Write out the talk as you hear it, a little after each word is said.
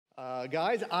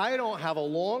Guys, I don't have a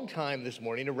long time this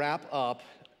morning to wrap up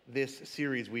this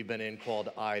series we've been in called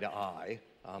Eye to Eye,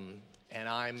 and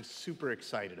I'm super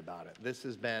excited about it. This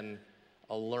has been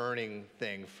a learning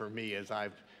thing for me as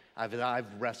I've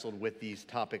wrestled with these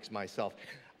topics myself.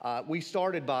 We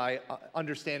started by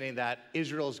understanding that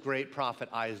Israel's great prophet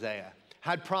Isaiah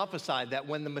had prophesied that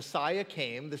when the Messiah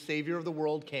came, the Savior of the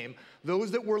world came,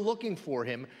 those that were looking for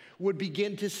him would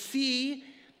begin to see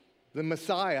the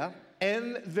Messiah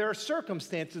and their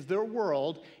circumstances, their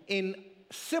world, in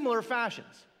similar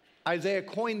fashions. Isaiah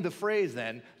coined the phrase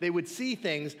then, they would see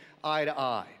things eye to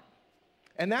eye.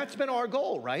 And that's been our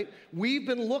goal, right? We've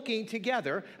been looking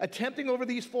together, attempting over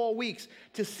these 4 weeks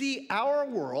to see our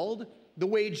world the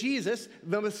way Jesus,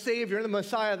 the Savior, the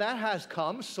Messiah that has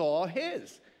come, saw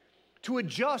his. To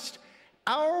adjust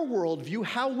our worldview,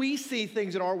 how we see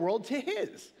things in our world, to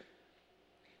his.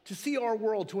 To see our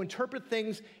world, to interpret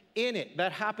things in it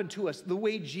that happened to us the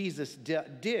way Jesus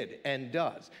did and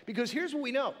does. Because here's what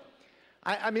we know.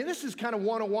 I mean, this is kind of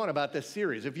 101 about this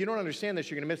series. If you don't understand this,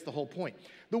 you're going to miss the whole point.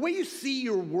 The way you see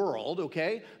your world,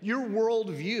 okay, your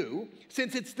worldview,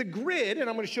 since it's the grid, and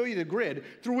I'm going to show you the grid,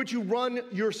 through which you run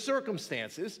your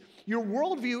circumstances, your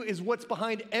worldview is what's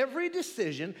behind every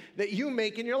decision that you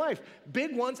make in your life,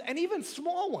 big ones and even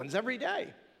small ones every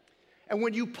day. And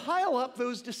when you pile up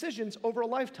those decisions over a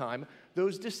lifetime,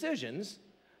 those decisions,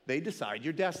 they decide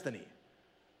your destiny.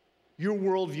 Your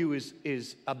worldview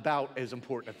is about as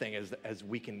important a thing as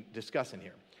we can discuss in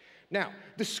here. Now,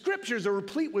 the scriptures are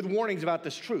replete with warnings about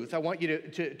this truth. I want you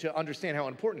to understand how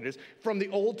important it is. From the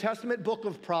Old Testament book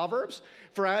of Proverbs,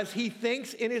 for as he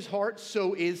thinks in his heart,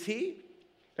 so is he.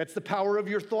 That's the power of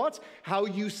your thoughts. How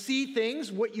you see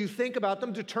things, what you think about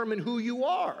them, determine who you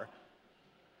are.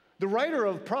 The writer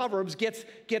of Proverbs gets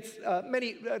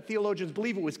many theologians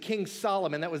believe it was King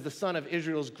Solomon. That was the son of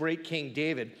Israel's great king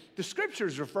David. The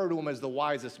scriptures refer to him as the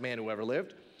wisest man who ever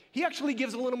lived. He actually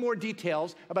gives a little more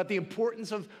details about the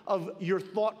importance of your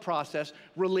thought process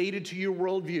related to your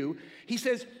worldview. He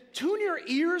says, tune your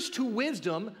ears to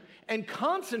wisdom and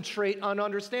concentrate on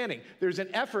understanding. There's an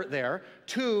effort there.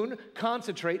 Tune,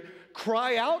 concentrate,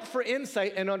 cry out for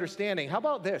insight and understanding. How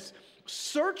about this?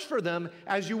 Search for them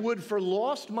as you would for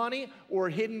lost money or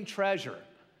hidden treasure.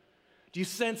 Do you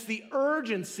sense the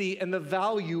urgency and the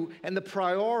value and the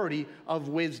priority of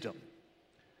wisdom?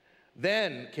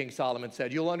 Then, King Solomon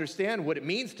said, you'll understand what it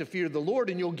means to fear the Lord,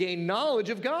 and you'll gain knowledge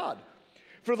of God.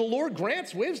 For the Lord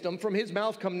grants wisdom, from his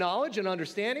mouth come knowledge and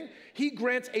understanding. He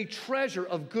grants a treasure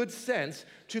of good sense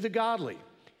to the godly.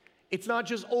 It's not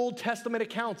just Old Testament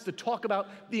accounts that talk about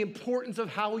the importance of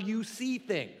how you see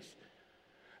things.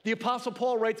 The Apostle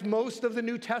Paul writes most of the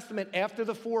New Testament after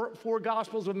the four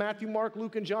Gospels of Matthew, Mark,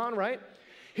 Luke, and John, right?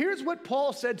 Here's what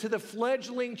Paul said to the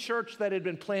fledgling church that had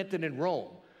been planted in Rome.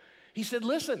 He said,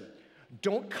 listen,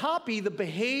 don't copy the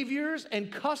behaviors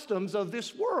and customs of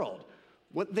this world,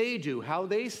 what they do, how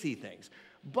they see things,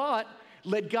 but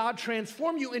let God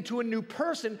transform you into a new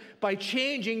person by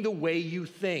changing the way you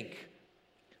think.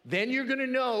 Then you're going to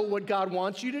know what God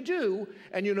wants you to do,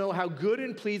 and you know how good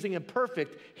and pleasing and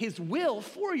perfect his will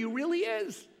for you really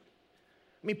is.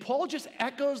 I mean, Paul just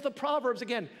echoes the Proverbs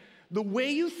again. The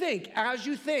way you think, as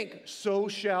you think, so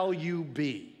shall you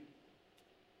be.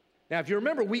 Now, if you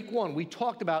remember week 1, we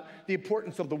talked about the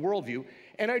importance of the worldview,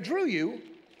 and I drew you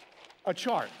a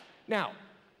chart. Now,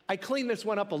 I cleaned this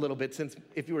one up a little bit since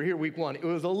if you were here week 1, it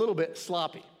was a little bit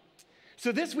sloppy.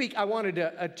 So this week, I wanted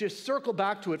to just circle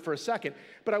back to it for a second,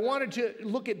 but I wanted to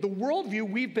look at the worldview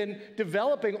we've been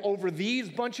developing over these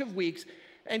bunch of weeks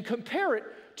and compare it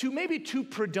to maybe 2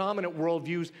 predominant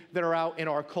worldviews that are out in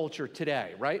our culture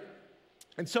today, right?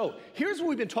 And so here's what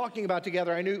we've been talking about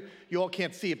together. I knew you all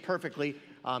can't see it perfectly,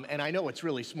 and I know it's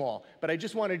really small, but I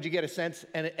just wanted you to get a sense,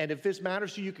 and if this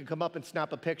matters to you, you can come up and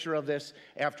snap a picture of this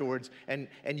afterwards and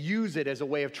use it as a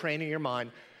way of training your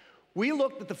mind. We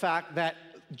looked at the fact that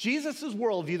Jesus'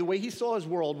 worldview, the way he saw his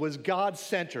world, was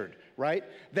God-centered, right?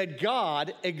 That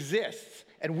God exists.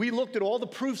 And we looked at all the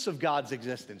proofs of God's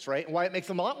existence, right? And why it makes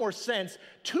a lot more sense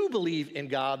to believe in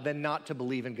God than not to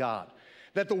believe in God.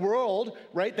 That the world,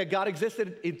 right, that God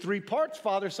existed in 3 parts,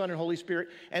 Father, Son, and Holy Spirit.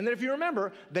 And that if you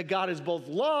remember, that God is both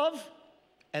love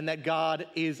and that God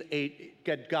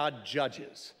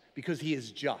judges because he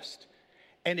is just.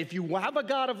 And if you have a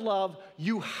God of love,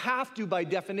 you have to, by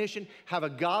definition, have a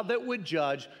God that would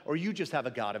judge, or you just have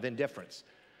a God of indifference.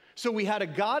 So we had a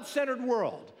God-centered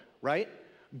world, right?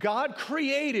 God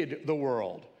created the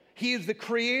world. He is the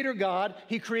creator God.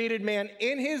 He created man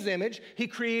in his image. He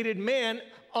created man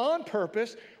on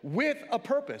purpose with a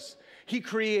purpose. He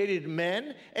created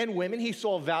men and women. He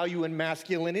saw value in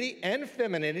masculinity and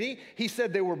femininity. He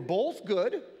said they were both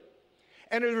good.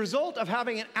 And as a result of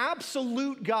having an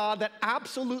absolute God that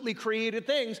absolutely created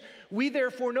things, we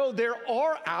therefore know there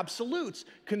are absolutes,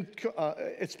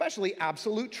 especially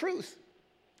absolute truth.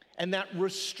 And that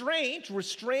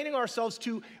restraining ourselves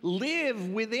to live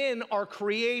within our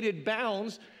created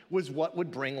bounds, was what would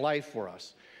bring life for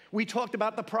us. We talked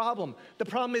about the problem. The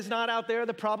problem is not out there,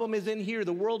 the problem is in here.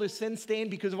 The world is sin-stained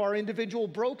because of our individual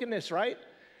brokenness, right?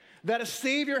 That a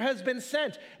Savior has been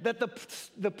sent, that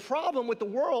the problem with the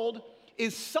world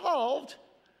is solved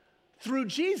through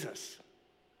Jesus,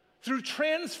 through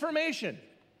transformation,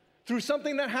 through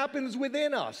something that happens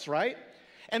within us, right?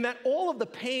 And that all of the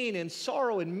pain and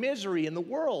sorrow and misery in the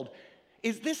world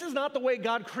this is not the way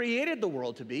God created the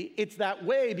world to be. It's that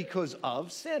way because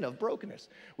of sin, of brokenness.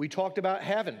 We talked about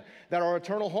heaven, that our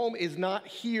eternal home is not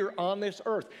here on this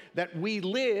earth, that we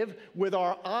live with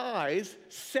our eyes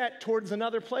set towards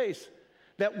another place,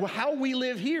 that how we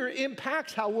live here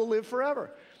impacts how we'll live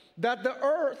forever, that the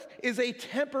earth is a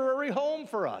temporary home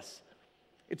for us.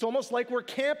 It's almost like we're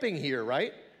camping here,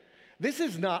 right? This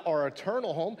is not our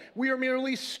eternal home. We are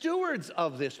merely stewards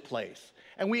of this place.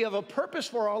 And we have a purpose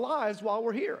for our lives while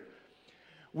we're here.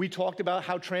 We talked about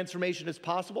how transformation is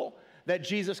possible, that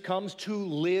Jesus comes to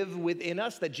live within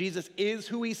us, that Jesus is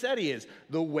who he said he is,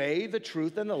 the way, the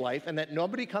truth, and the life, and that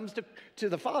nobody comes to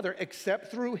the Father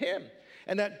except through him.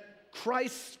 And that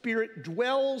Christ's Spirit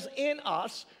dwells in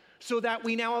us so that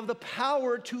we now have the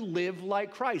power to live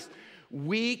like Christ.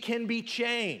 We can be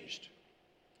changed.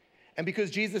 And because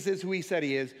Jesus is who he said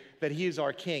he is, that he is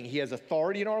our King. He has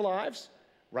authority in our lives.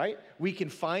 Right? We can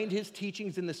find his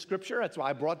teachings in the scripture. That's why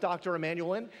I brought Dr.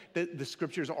 Emmanuel in. The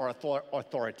scriptures are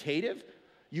authoritative.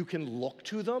 You can look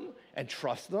to them and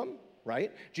trust them, right?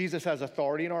 Jesus has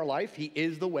authority in our life. He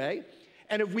is the way.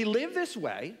 And if we live this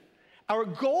way, our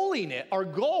goal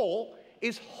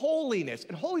is holiness.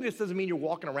 And holiness doesn't mean you're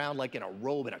walking around like in a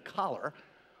robe and a collar.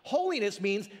 Holiness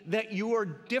means that you are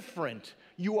different.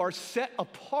 You are set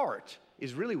apart,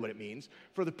 is really what it means,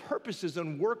 for the purposes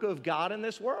and work of God in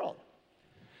this world.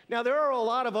 Now, there are a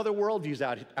lot of other worldviews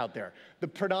out there. The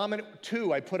predominant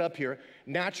two I put up here,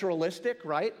 naturalistic,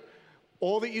 right?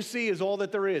 All that you see is all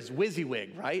that there is,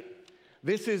 WYSIWYG, right?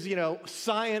 This is,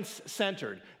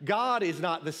 science-centered. God is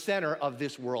not the center of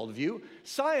this worldview.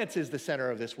 Science is the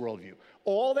center of this worldview.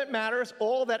 All that matters,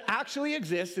 all that actually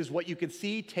exists is what you can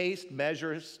see, taste,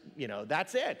 measure,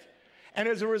 that's it. And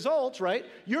as a result, right,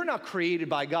 you're not created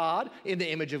by God in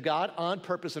the image of God on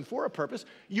purpose and for a purpose.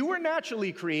 You were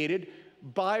naturally created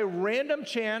by random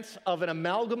chance of an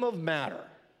amalgam of matter,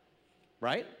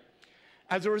 right?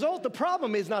 As a result, the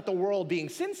problem is not the world being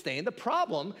sin-stained. The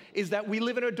problem is that we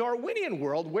live in a Darwinian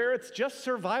world where it's just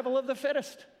survival of the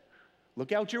fittest.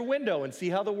 Look out your window and see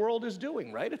how the world is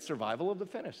doing, right? It's survival of the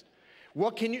fittest.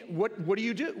 What do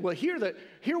you do? Well,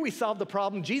 here we solve the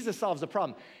problem. Jesus solves the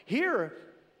problem. Here,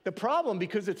 the problem,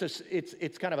 because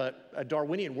it's kind of a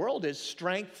Darwinian world, is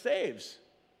strength saves.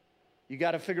 You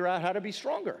got to figure out how to be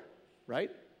stronger.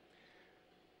 Right?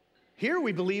 Here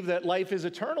we believe that life is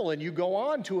eternal and you go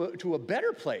on to a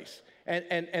better place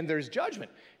and there's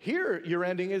judgment. Here, your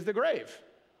ending is the grave.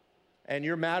 And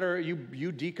your matter,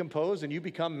 you decompose and you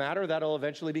become matter that'll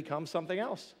eventually become something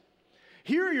else.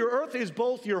 Here, your earth is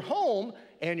both your home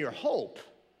and your hope.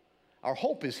 Our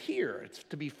hope is here. It's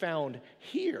to be found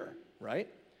here, right?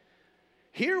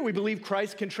 Here, we believe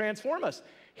Christ can transform us.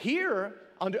 Here,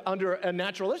 under a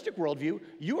naturalistic worldview,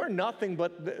 you are nothing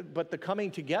but the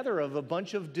coming together of a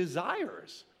bunch of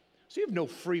desires. So you have no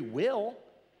free will.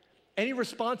 Any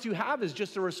response you have is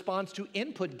just a response to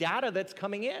input data that's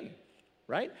coming in,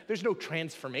 right? There's no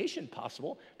transformation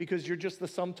possible because you're just the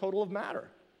sum total of matter.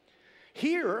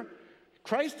 Here,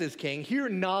 Christ is king. Here,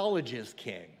 knowledge is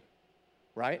king,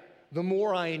 right? The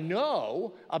more I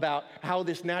know about how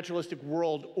this naturalistic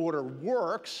world order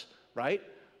works, right,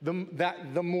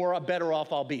 the more better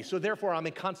off I'll be. So therefore, I'm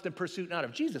in constant pursuit not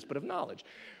of Jesus, but of knowledge,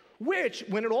 which,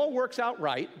 when it all works out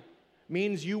right,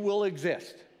 means you will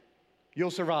exist. You'll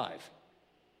survive,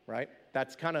 right?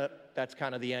 That's kind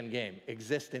of the end game,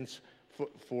 existence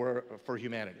for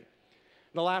humanity.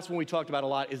 And the last one we talked about a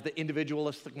lot is the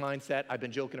individualistic mindset. I've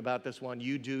been joking about this one.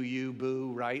 You do you,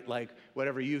 boo, right? Like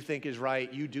whatever you think is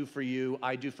right, you do for you,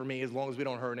 I do for me, as long as we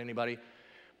don't hurt anybody.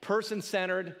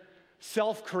 Person-centered,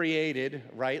 self-created,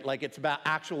 right? Like it's about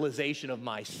actualization of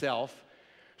myself.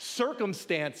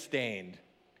 Circumstance-stained.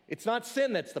 It's not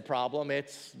sin that's the problem.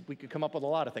 We could come up with a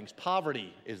lot of things.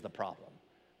 Poverty is the problem,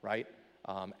 right?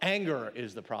 Anger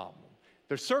is the problem.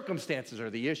 Their circumstances are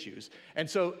the issues. And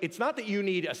so it's not that you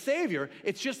need a savior.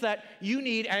 It's just that you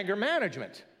need anger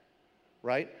management,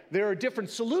 right? There are different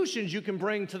solutions you can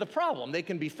bring to the problem. They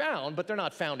can be found, but they're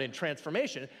not found in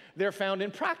transformation. They're found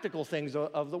in practical things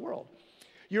of the world.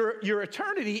 Your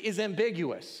eternity is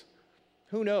ambiguous.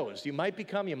 Who knows? You might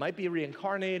be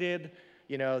reincarnated.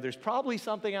 You know, there's probably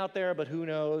something out there, but who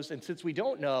knows? And since we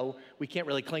don't know, we can't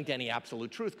really cling to any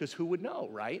absolute truth, because who would know,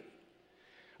 right?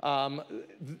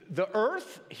 The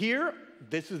earth here,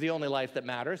 this is the only life that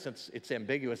matters, since it's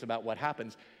ambiguous about what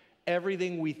happens.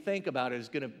 Everything we think about is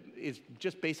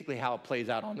just basically how it plays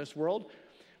out on this world,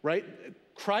 right?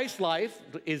 Christ's life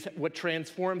is what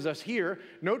transforms us here.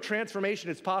 No transformation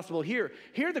is possible here.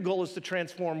 Here, the goal is to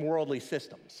transform worldly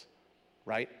systems,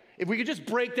 right? If we could just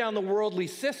break down the worldly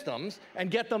systems and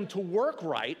get them to work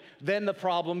right, then the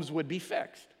problems would be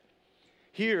fixed.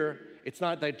 Here, it's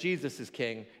not that Jesus is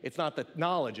king. It's not that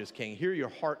knowledge is king. Here, your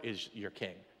heart is your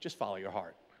king. Just follow your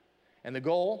heart. And the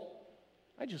goal,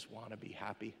 I just want to be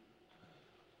happy.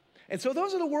 And so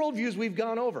those are the worldviews we've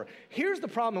gone over. Here's the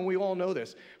problem, and we all know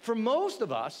this. For most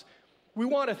of us, we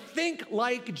want to think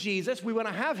like Jesus. We want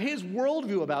to have his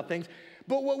worldview about things.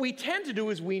 But what we tend to do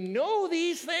is we know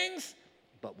these things,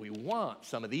 but we want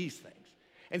some of these things.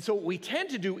 And so what we tend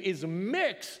to do is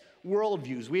mix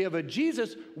worldviews. We have a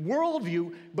Jesus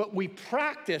worldview, but we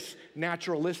practice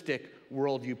naturalistic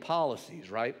worldview policies,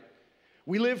 right?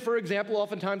 We live, for example,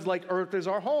 oftentimes like earth is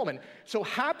our home. And so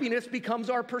happiness becomes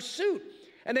our pursuit.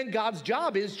 And then God's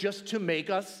job is just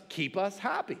to keep us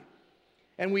happy.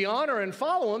 And we honor and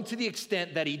follow him to the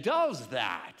extent that he does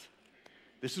that.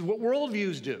 This is what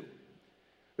worldviews do.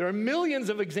 There are millions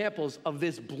of examples of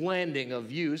this blending of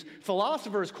views.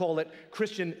 Philosophers call it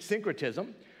Christian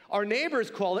syncretism. Our neighbors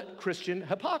call it Christian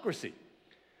hypocrisy,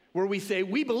 where we say,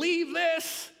 we believe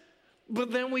this,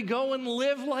 but then we go and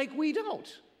live like we don't,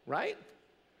 right?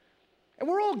 And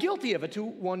we're all guilty of it to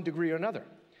one degree or another.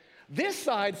 This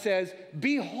side says,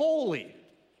 be holy.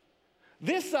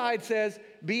 This side says,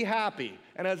 be happy.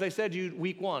 And as I said to you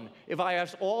week one, if I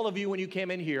asked all of you when you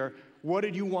came in here, what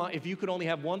did you want? If you could only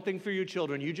have one thing for your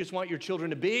children, you just want your children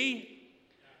to be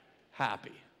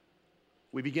happy.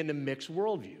 We begin to mix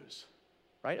worldviews,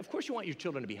 right? Of course you want your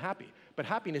children to be happy, but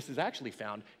happiness is actually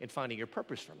found in finding your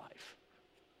purpose for life.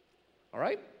 All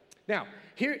right? Now,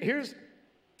 here's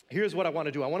what I want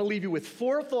to do. I want to leave you with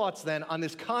 4 thoughts then on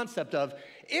this concept of,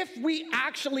 if we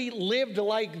actually lived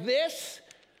like this,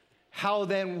 how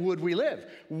then would we live?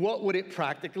 What would it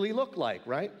practically look like,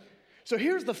 right? So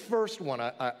here's the first one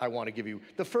I want to give you,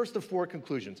 the first of 4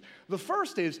 conclusions. The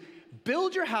first is,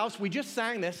 build your house. We just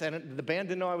sang this, and the band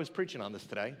didn't know I was preaching on this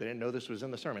today. They didn't know this was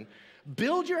in the sermon.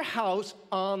 Build your house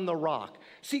on the rock.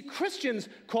 See, Christians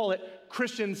call it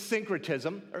Christian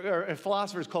syncretism, or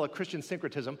philosophers call it Christian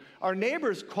syncretism. Our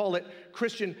neighbors call it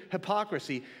Christian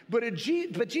hypocrisy. But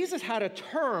Jesus had a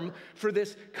term for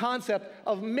this concept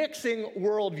of mixing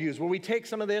worldviews, where we take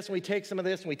some of this, and we take some of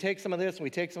this, and we take some of this, and we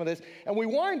take some of this, and we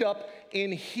wind up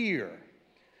in here.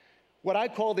 What I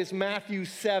call this Matthew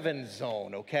 7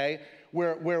 zone, okay?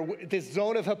 Where this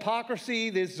zone of hypocrisy,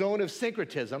 this zone of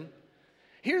syncretism.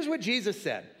 Here's what Jesus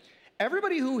said.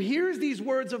 Everybody who hears these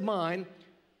words of mine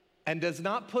and does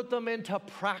not put them into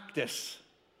practice.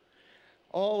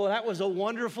 Oh, that was a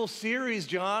wonderful series,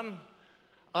 John.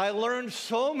 I learned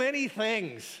so many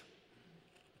things.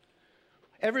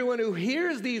 Everyone who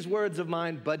hears these words of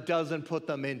mine but doesn't put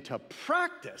them into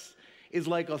practice is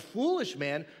like a foolish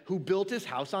man who built his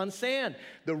house on sand.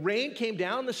 The rain came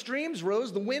down, the streams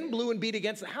rose, the wind blew and beat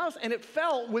against the house, and it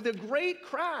fell with a great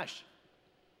crash.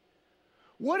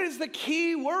 What is the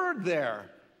key word there?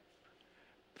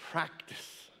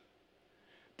 Practice.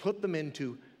 Put them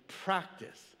into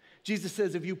practice. Jesus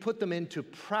says if you put them into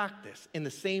practice in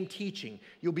the same teaching,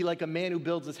 you'll be like a man who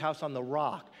builds his house on the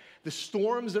rock. The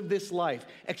storms of this life,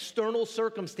 external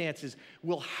circumstances,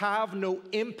 will have no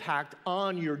impact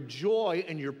on your joy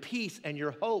and your peace and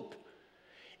your hope.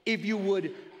 If you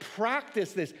would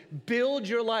practice this, build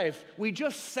your life. We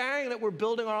just sang that we're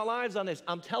building our lives on this.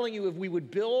 I'm telling you, if we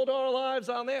would build our lives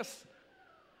on this,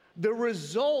 the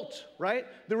result, right?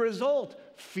 The result,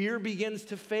 fear begins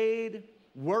to fade,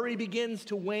 worry begins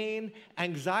to wane,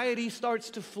 anxiety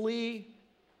starts to flee.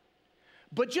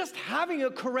 But just having a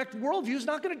correct worldview is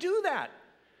not going to do that.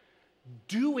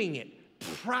 Doing it,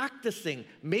 practicing,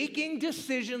 making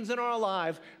decisions in our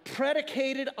life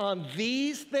predicated on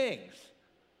these things,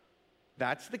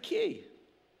 that's the key.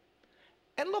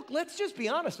 And look, let's just be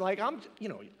honest. Like,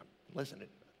 listen,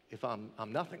 if I'm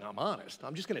nothing, I'm honest.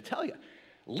 I'm just going to tell you,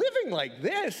 living like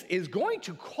this is going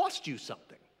to cost you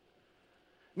something.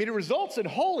 I mean, it results in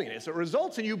holiness. It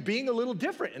results in you being a little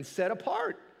different and set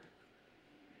apart.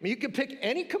 I mean, you can pick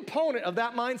any component of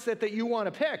that mindset that you want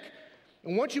to pick.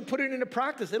 And once you put it into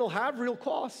practice, it'll have real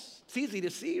costs. It's easy to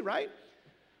see, right?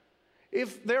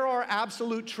 If there are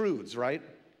absolute truths, right?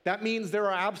 That means there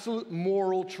are absolute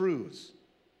moral truths.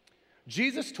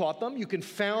 Jesus taught them. You can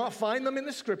find them in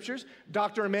the scriptures.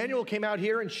 Dr. Emmanuel came out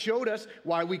here and showed us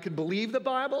why we could believe the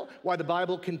Bible, why the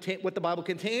Bible what the Bible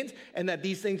contains, and that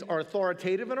these things are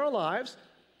authoritative in our lives.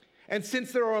 And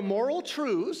since there are moral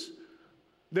truths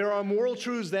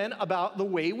then about the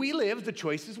way we live, the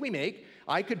choices we make.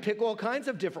 I could pick all kinds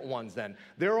of different ones then.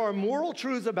 There are moral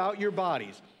truths about your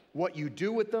bodies, what you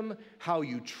do with them, how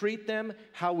you treat them,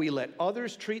 how we let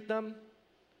others treat them.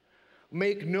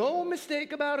 Make no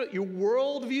mistake about it, your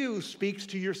worldview speaks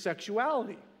to your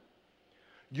sexuality.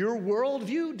 Your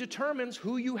worldview determines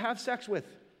who you have sex with.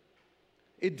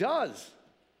 It does.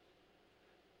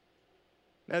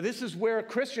 Now, this is where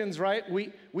Christians, right,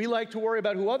 we like to worry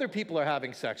about who other people are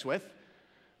having sex with.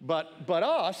 But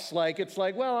us, it's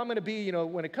like, well, I'm going to be,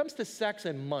 when it comes to sex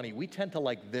and money, we tend to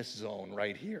like this zone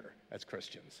right here as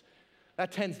Christians.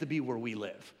 That tends to be where we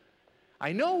live.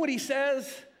 I know what he says,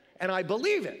 and I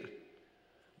believe it.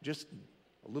 Just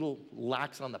a little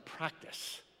lax on the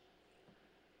practice.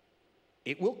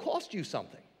 It will cost you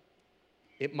something.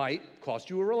 It might cost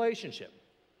you a relationship.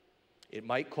 It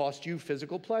might cost you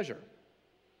physical pleasure.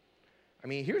 I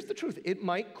mean, here's the truth. It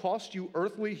might cost you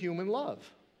earthly human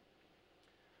love.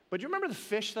 But you remember the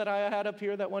fish that I had up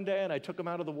here that one day and I took him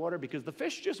out of the water because the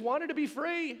fish just wanted to be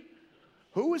free?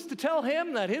 Who was to tell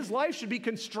him that his life should be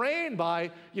constrained by,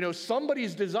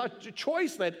 somebody's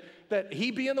choice that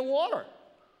he be in the water?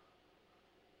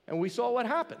 And we saw what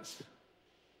happens.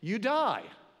 You die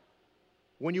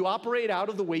when you operate out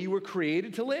of the way you were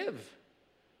created to live.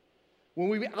 When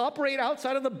we operate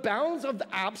outside of the bounds of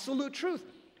the absolute truth.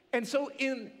 And so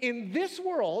in this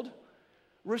world,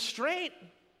 restraint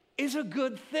is a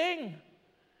good thing.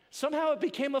 Somehow it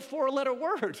became a 4-letter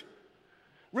word.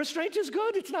 Restraint is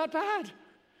good, it's not bad.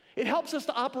 It helps us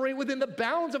to operate within the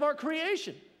bounds of our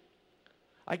creation.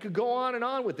 I could go on and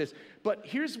on with this, but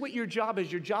here's what your job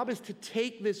is. Your job is to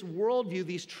take this worldview,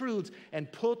 these truths, and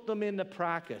put them into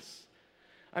practice.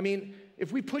 I mean,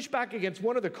 if we push back against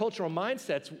one of the cultural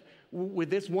mindsets with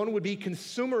this, one would be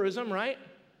consumerism, right?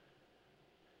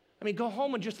 I mean, go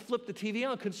home and just flip the TV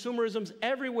on. Consumerism's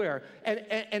everywhere. And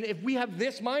if we have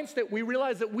this mindset, we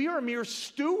realize that we are mere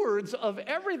stewards of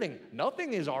everything.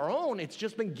 Nothing is our own. It's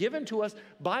just been given to us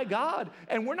by God.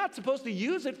 And we're not supposed to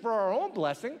use it for our own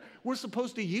blessing. We're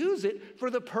supposed to use it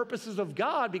for the purposes of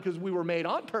God because we were made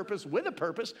on purpose, with a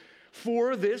purpose,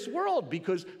 for this world.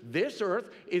 Because this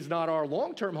earth is not our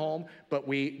long-term home, but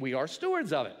we are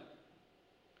stewards of it.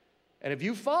 And if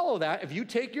you follow that, if you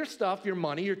take your stuff, your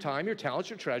money, your time, your talents,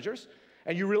 your treasures,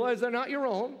 and you realize they're not your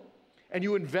own, and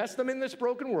you invest them in this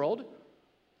broken world,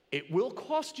 it will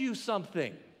cost you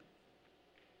something.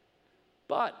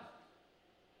 But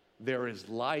there is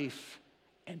life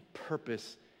and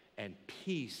purpose and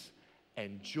peace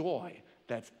and joy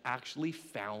that's actually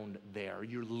found there.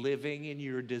 You're living in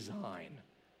your design.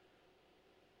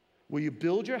 Will you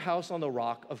build your house on the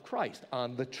rock of Christ,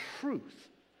 on the truth?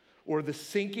 Or the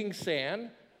sinking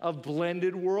sand of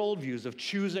blended worldviews, of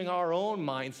choosing our own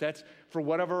mindsets for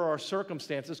whatever our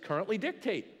circumstances currently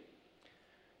dictate?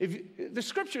 The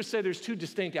scriptures say there's two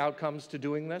distinct outcomes to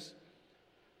doing this.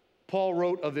 Paul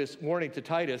wrote of this warning to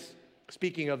Titus,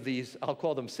 speaking of these, I'll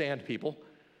call them sand people.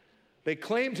 They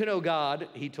claim to know God,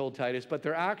 he told Titus, but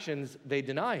their actions, they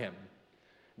deny him.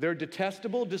 They're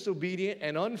detestable, disobedient,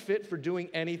 and unfit for doing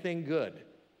anything good.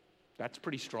 That's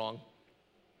pretty strong.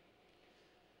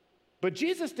 But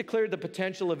Jesus declared the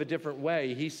potential of a different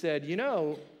way. He said,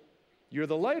 you're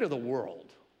the light of the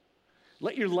world.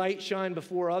 Let your light shine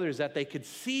before others that they could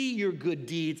see your good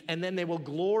deeds and then they will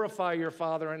glorify your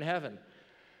Father in heaven.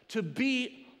 To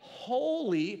be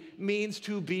holy means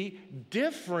to be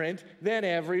different than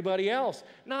everybody else.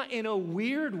 Not in a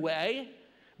weird way,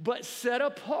 but set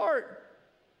apart.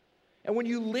 And when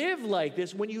you live like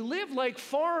this, when you live like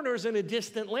foreigners in a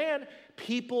distant land,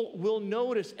 people will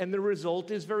notice, and the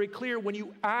result is very clear. When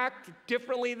you act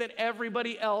differently than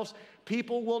everybody else,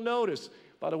 people will notice.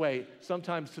 By the way,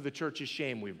 sometimes to the church's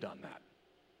shame, we've done that,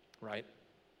 right?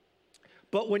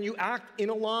 But when you act in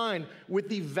a line with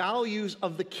the values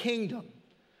of the kingdom,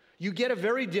 you get a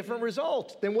very different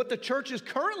result than what the church is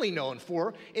currently known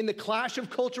for in the clash of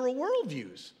cultural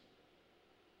worldviews.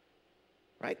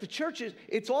 Right? The church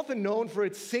it's often known for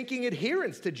its sinking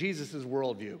adherence to Jesus'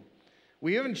 worldview.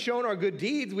 We haven't shown our good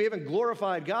deeds. We haven't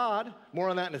glorified God. More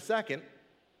on that in a second.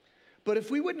 But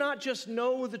if we would not just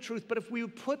know the truth, but if we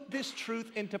would put this truth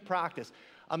into practice,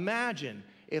 imagine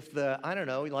if I don't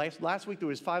know, last week there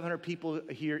was 500 people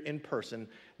here in person.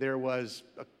 There was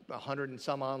 100 and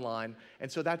some online.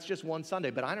 And so that's just one Sunday.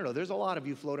 But I don't know, there's a lot of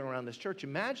you floating around this church.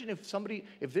 Imagine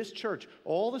if this church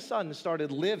all of a sudden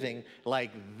started living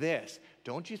like this.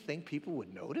 Don't you think people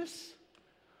would notice?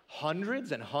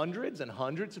 Hundreds and hundreds and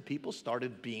hundreds of people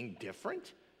started being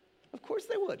different? Of course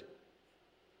they would.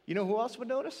 You know who else would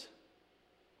notice?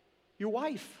 Your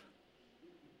wife,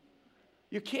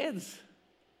 your kids,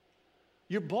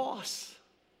 your boss.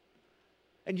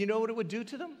 And you know what it would do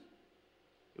to them?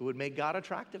 It would make God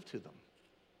attractive to them.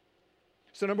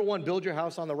 So number one, build your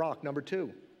house on the rock. Number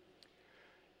two,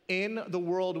 in the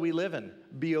world we live in,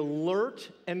 be alert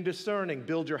and discerning.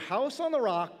 Build your house on the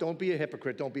rock. Don't be a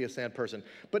hypocrite. Don't be a sad person.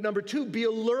 But number two, be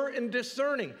alert and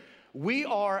discerning. We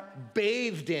are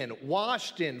bathed in,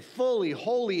 washed in, fully,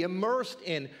 wholly immersed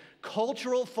in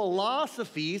cultural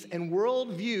philosophies and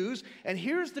worldviews. And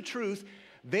here's the truth.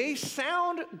 They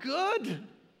sound good.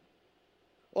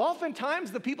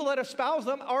 Oftentimes, the people that espouse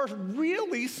them are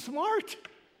really smart,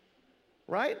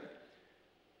 right?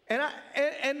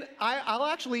 And I'll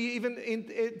actually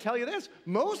even tell you this.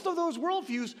 Most of those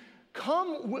worldviews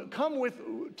come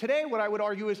with, today, what I would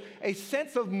argue is a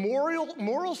sense of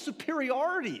moral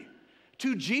superiority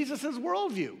to Jesus'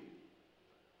 worldview.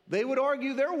 They would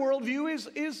argue their worldview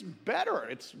is better.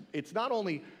 It's not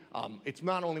only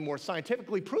more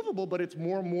scientifically provable, but it's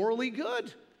more morally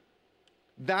good.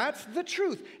 That's the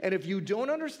truth. And if you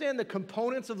don't understand the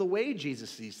components of the way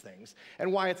Jesus sees things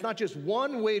and why it's not just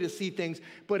one way to see things,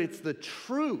 but it's the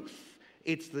truth.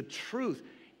 It's the truth.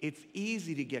 It's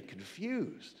easy to get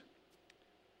confused.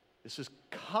 This is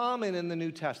common in the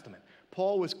New Testament.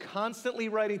 Paul was constantly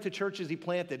writing to churches he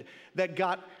planted that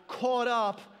got caught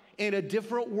up in a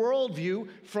different worldview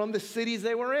from the cities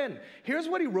they were in. Here's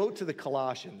what he wrote to the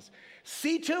Colossians.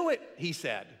 See to it, he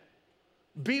said.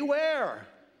 Beware.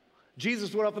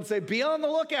 Jesus went up and said, be on the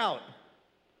lookout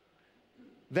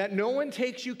that no one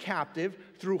takes you captive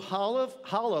through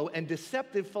hollow and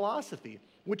deceptive philosophy,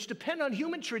 which depend on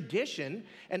human tradition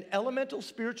and elemental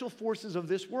spiritual forces of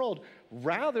this world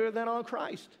rather than on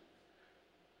Christ.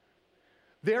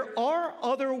 There are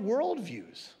other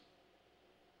worldviews,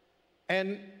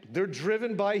 and they're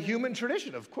driven by human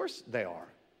tradition. Of course they are.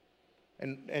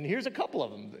 And here's a couple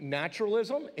of them.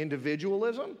 Naturalism,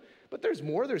 individualism, but there's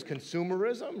more. There's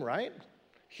consumerism, right?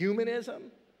 Humanism.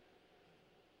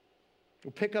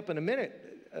 We'll pick up in a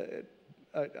minute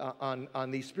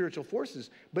on these spiritual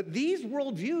forces. But these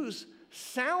worldviews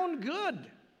sound good.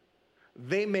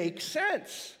 They make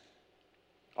sense.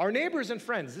 Our neighbors and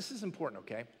friends, this is important,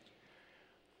 okay?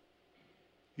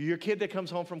 Your kid that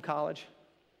comes home from college,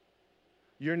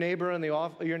 your neighbor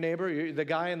the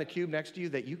guy in the cube next to you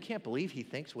that you can't believe he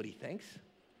thinks what he thinks.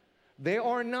 They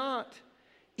are not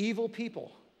evil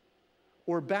people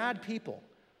or bad people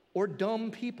or dumb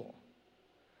people.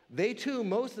 They too,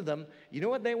 most of them, you know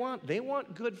what they want? They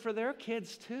want good for their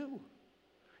kids too.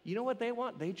 You know what they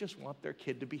want? They just want their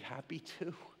kid to be happy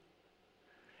too.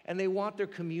 And they want their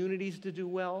communities to do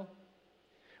well.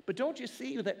 But don't you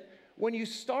see that when you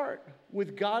start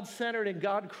with God-centered and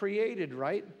God-created,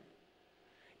 right?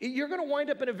 You're going to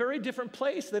wind up in a very different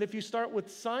place than if you start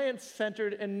with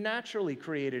science-centered and naturally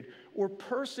created, or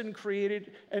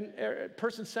person-created and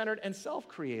person-centered and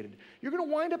self-created. You're going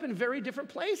to wind up in very different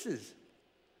places.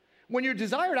 When your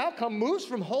desired outcome moves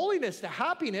from holiness to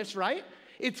happiness, right?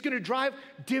 It's going to drive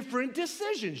different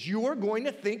decisions. You are going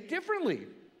to think differently.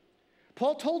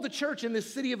 Paul told the church in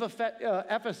this city of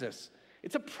Ephesus,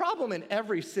 it's a problem in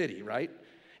every city, right?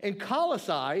 In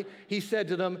Colossae, he said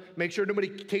to them, make sure nobody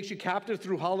takes you captive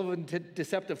through hollow and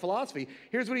deceptive philosophy.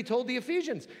 Here's what he told the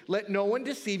Ephesians. Let no one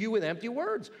deceive you with empty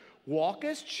words. Walk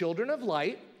as children of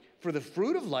light, for the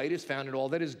fruit of light is found in all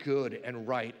that is good and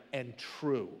right and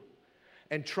true.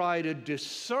 And try to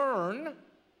discern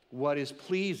what is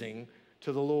pleasing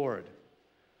to the Lord.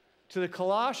 To the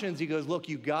Colossians, he goes, look,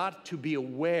 you got to be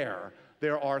aware.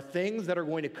 There are things that are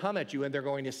going to come at you, and they're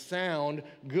going to sound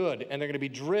good, and they're going to be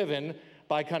driven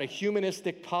by kind of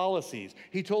humanistic policies.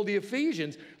 He told the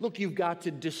Ephesians, look, you've got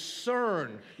to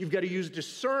discern. You've got to use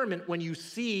discernment when you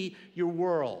see your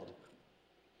world.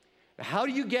 Now, how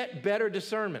do you get better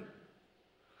discernment?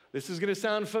 This is going to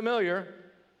sound familiar.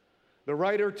 The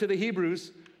writer to the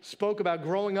Hebrews spoke about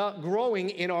growing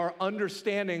in our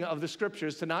understanding of the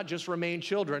scriptures to not just remain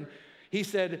children. He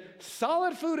said,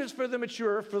 solid food is for the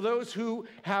mature, for those who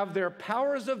have their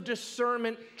powers of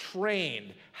discernment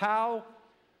trained. How?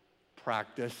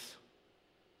 Practice.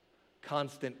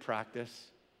 Constant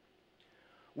practice.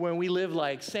 When we live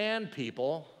like sand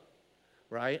people,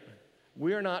 right,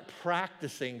 we're not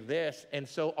practicing this, and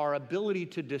so our ability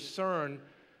to discern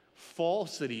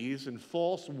falsities and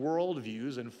false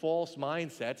worldviews and false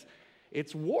mindsets,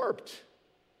 it's warped.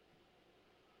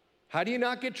 How do you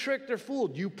not get tricked or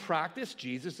fooled? You practice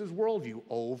Jesus' worldview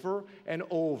over and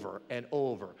over and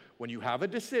over. When you have a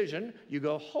decision, you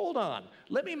go, hold on,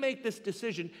 let me make this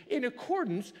decision in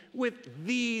accordance with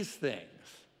these things.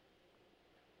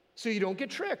 So you don't get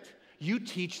tricked. You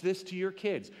teach this to your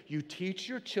kids. You teach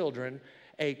your children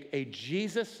a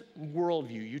Jesus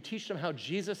worldview. You teach them how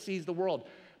Jesus sees the world.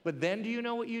 But then do you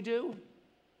know what you do?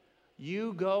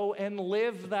 You go and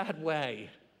live that way.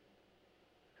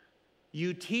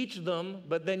 You teach them,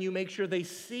 but then you make sure they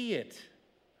see it.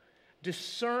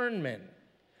 Discernment.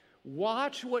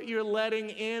 Watch what you're letting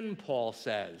in, Paul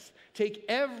says. Take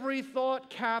every thought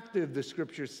captive, the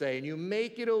scriptures say, and you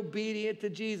make it obedient to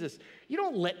Jesus. You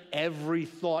don't let every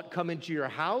thought come into your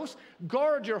house.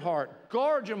 Guard your heart,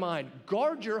 guard your mind,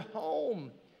 guard your home.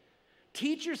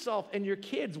 Teach yourself and your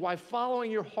kids why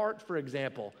following your heart, for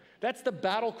example. That's the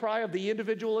battle cry of the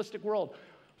individualistic world.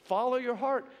 Follow your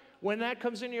heart. When that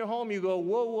comes into your home, you go,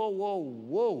 whoa, whoa, whoa,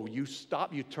 whoa. You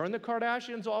stop, you turn the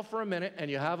Kardashians off for a minute, and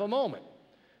you have a moment.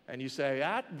 And you say,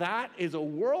 that is a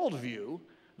worldview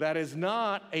that is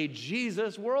not a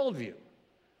Jesus worldview.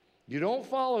 You don't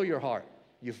follow your heart.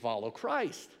 You follow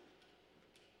Christ,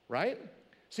 right?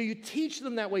 So you teach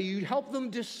them that way. You help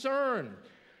them discern.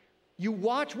 You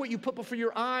watch what you put before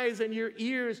your eyes and your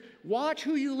ears. Watch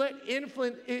who you let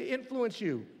influence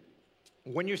you.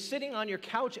 When you're sitting on your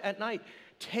couch at night,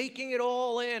 taking it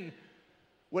all in,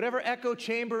 whatever echo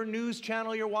chamber news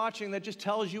channel you're watching that just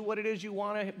tells you what it is you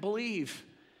want to believe,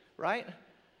 right?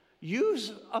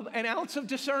 Use an ounce of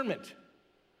discernment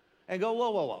and go,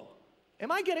 whoa, whoa, whoa.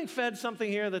 Am I getting fed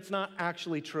something here that's not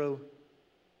actually true?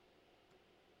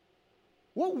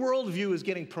 What worldview is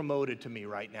getting promoted to me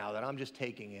right now that I'm just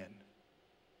taking in?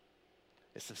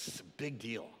 It's a big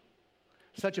deal.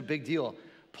 Such a big deal.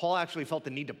 Paul actually felt the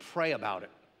need to pray about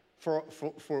it for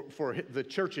the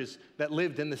churches that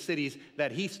lived in the cities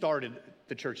that he started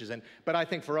the churches in. But I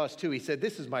think for us too, he said,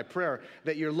 this is my prayer,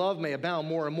 that your love may abound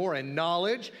more and more in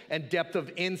knowledge and depth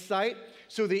of insight,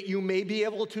 so that you may be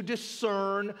able to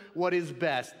discern what is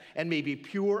best and may be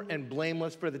pure and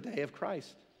blameless for the day of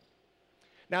Christ.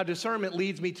 Now, discernment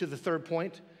leads me to the third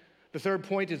point. The third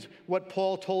point is what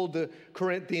Paul told the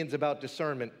Corinthians about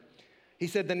discernment. He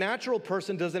said, the natural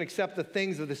person doesn't accept the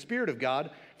things of the Spirit of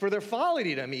God, for they're folly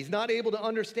to him. He's not able to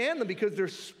understand them because they're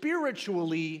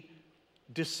spiritually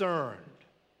discerned.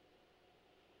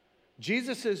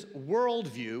 Jesus'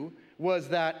 worldview was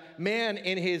that man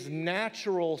in his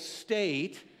natural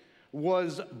state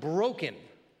was broken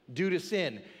due to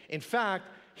sin. In fact,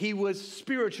 he was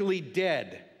spiritually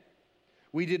dead.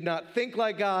 We did not think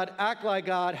like God, act like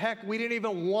God. Heck, we didn't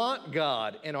even want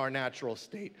God in our natural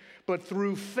state. But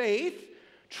through faith,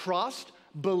 trust,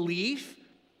 belief,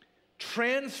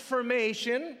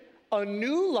 transformation, a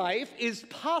new life is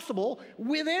possible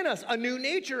within us, a new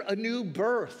nature, a new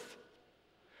birth.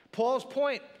 Paul's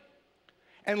point,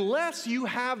 unless you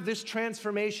have this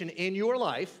transformation in your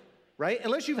life, right?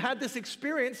 Unless you've had this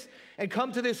experience and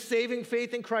come to this saving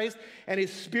faith in Christ and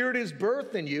his Spirit is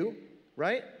birthed in you,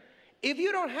 right? If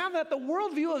you don't have that, the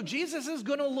worldview of Jesus is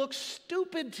going to look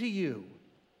stupid to you.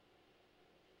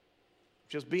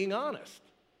 Just being honest.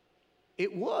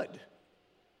 It would.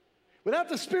 Without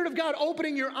the Spirit of God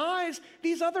opening your eyes,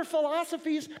 these other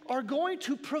philosophies are going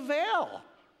to prevail.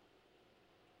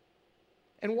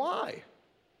 And why?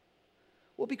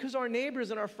 Well, because our neighbors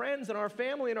and our friends and our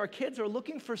family and our kids are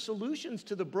looking for solutions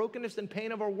to the brokenness and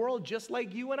pain of our world just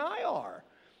like you and I are.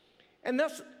 And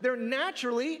thus, they're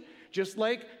naturally, just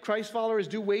like Christ followers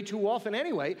do way too often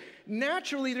anyway,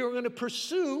 naturally they're going to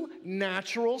pursue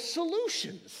natural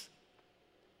solutions.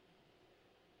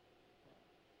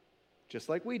 Just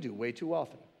like we do way too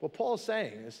often. What Paul's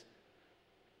saying is,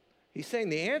 he's saying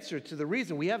the answer to the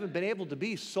reason we haven't been able to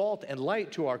be salt and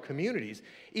light to our communities,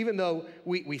 even though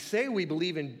we say we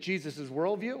believe in Jesus'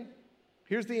 worldview,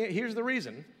 here's the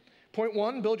reason. Point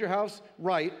 1, build your house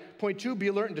right. Point 2, be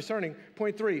alert and discerning.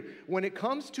 Point 3, when it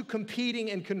comes to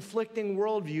competing and conflicting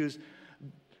worldviews,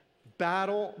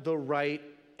 battle the right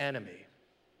enemy.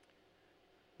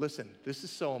 Listen, this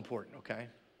is so important, okay?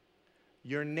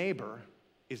 Your neighbor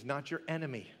is not your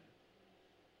enemy.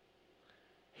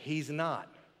 He's not.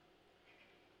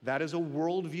 That is a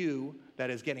worldview that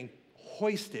is getting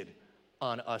hoisted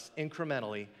on us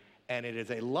incrementally, and it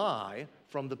is a lie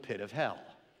from the pit of hell.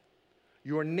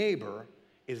 Your neighbor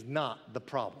is not the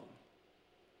problem.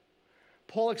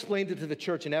 Paul explained it to the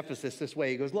church in Ephesus this way.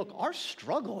 He goes, look, our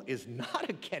struggle is not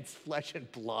against flesh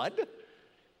and blood.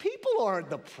 People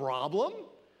aren't the problem.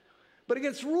 but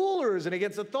against rulers and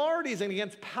against authorities and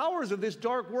against powers of this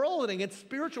dark world and against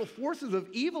spiritual forces of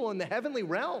evil in the heavenly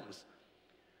realms.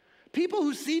 People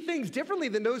who see things differently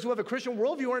than those who have a Christian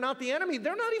worldview are not the enemy.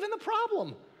 They're not even the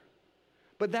problem.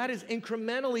 But that is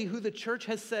incrementally who the church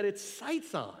has set its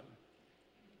sights on.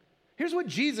 Here's what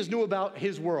Jesus knew about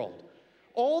his world.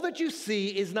 All that you see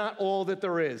is not all that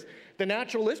there is. The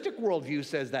naturalistic worldview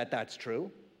says that that's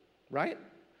true, right?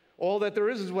 All that there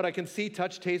is what I can see,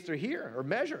 touch, taste, or hear, or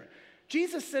measure.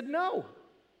 Jesus said no.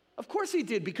 Of course he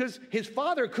did, because his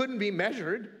Father couldn't be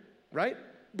measured, right?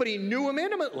 But he knew him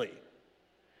intimately.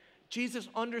 Jesus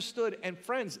understood, and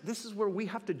friends, this is where we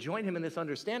have to join him in this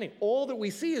understanding. All that we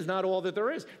see is not all that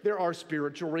there is. There are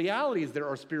spiritual realities, there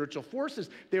are spiritual forces,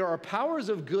 there are powers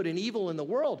of good and evil in the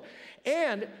world.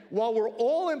 And while we're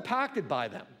all impacted by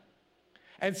them,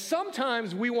 and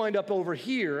sometimes we wind up over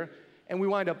here and we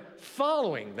wind up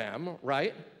following them,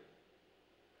 right?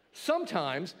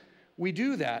 Sometimes we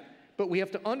do that. But we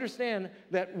have to understand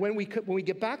that when we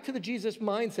get back to the Jesus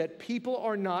mindset, people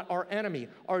are not our enemy.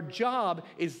 Our job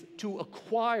is to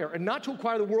acquire, and not to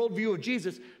acquire the worldview of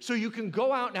Jesus, so you can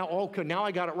go out now, okay, now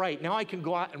I got it right. Now I can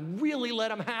go out and really let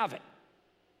them have it,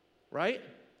 right?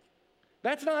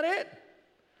 That's not it.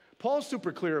 Paul's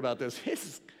super clear about this.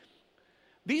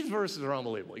 These verses are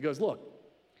unbelievable. He goes, look,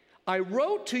 I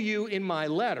wrote to you in my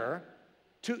letter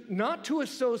not to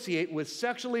associate with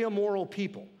sexually immoral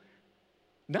people.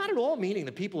 Not at all meaning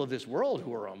the people of this world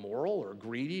who are immoral or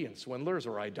greedy and swindlers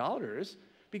or idolaters,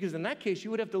 because in that case,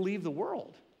 you would have to leave the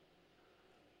world.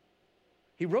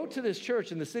 He wrote to this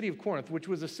church in the city of Corinth, which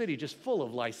was a city just full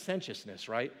of licentiousness,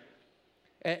 right?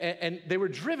 And they were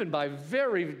driven by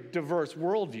very diverse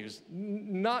worldviews,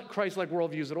 not Christ-like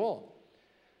worldviews at all.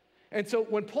 And so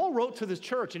when Paul wrote to this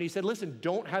church and he said, listen,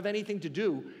 don't have anything to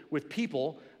do with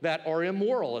people that are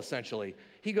immoral, essentially.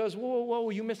 He goes, whoa,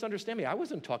 you misunderstand me. I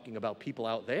wasn't talking about people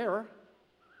out there.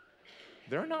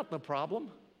 They're not the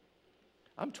problem.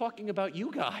 I'm talking about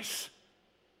you guys.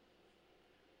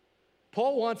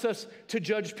 Paul wants us to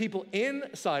judge people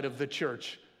inside of the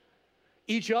church,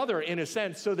 each other in a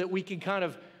sense, so that we can kind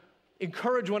of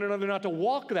encourage one another not to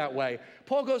walk that way.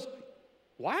 Paul goes,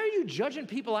 why are you judging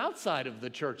people outside of the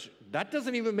church? That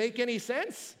doesn't even make any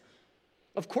sense.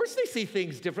 Of course they see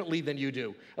things differently than you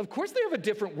do. Of course they have a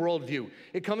different worldview.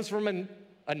 It comes from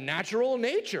a natural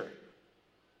nature.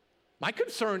 My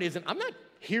concern isn't, I'm not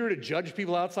here to judge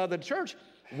people outside the church.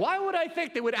 Why would I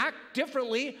think they would act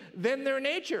differently than their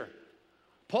nature?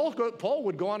 Paul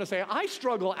would go on to say, I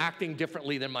struggle acting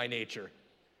differently than my nature.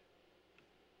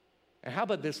 And how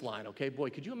about this line, okay? Boy,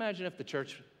 could you imagine if the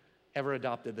church ever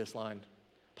adopted this line?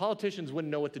 Politicians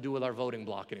wouldn't know what to do with our voting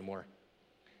block anymore.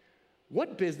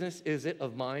 What business is it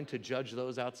of mine to judge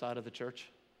those outside of the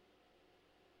church?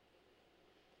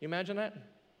 You imagine that?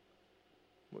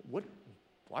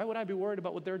 Why would I be worried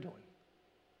about what they're doing?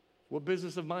 What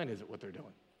business of mine is it what they're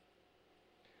doing?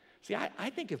 See, I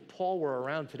think if Paul were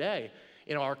around today,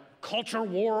 in our culture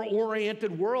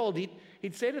war-oriented world,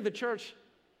 he'd say to the church,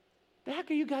 the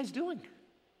heck are you guys doing?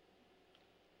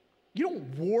 You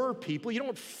don't war people, you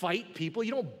don't fight people,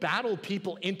 you don't battle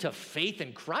people into faith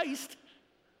in Christ.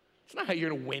 It's not how you're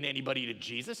going to win anybody to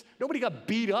Jesus. Nobody got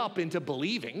beat up into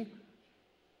believing,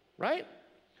 right?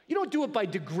 You don't do it by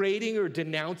degrading or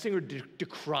denouncing or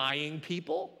decrying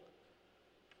people.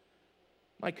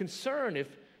 My concern,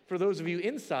 for those of you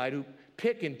inside who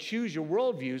pick and choose your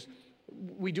worldviews,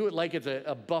 we do it like it's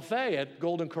a buffet at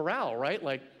Golden Corral, right?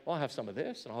 Like, I'll have some of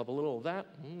this and I'll have a little of that.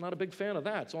 I'm not a big fan of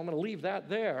that, so I'm going to leave that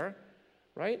there,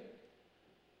 right?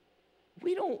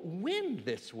 We don't win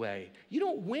this way. You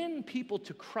don't win people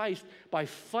to Christ by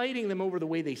fighting them over the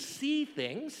way they see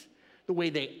things, the way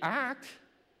they act.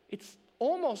 It's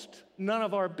almost none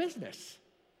of our business.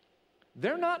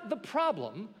 They're not the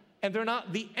problem, and they're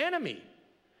not the enemy.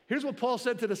 Here's what Paul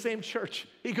said to the same church.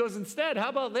 He goes, instead, how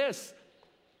about this?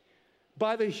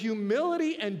 By the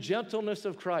humility and gentleness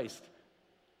of Christ.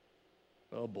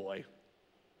 Oh boy.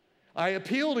 I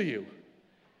appeal to you.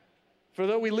 For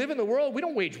though we live in the world, we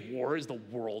don't wage war as the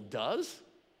world does.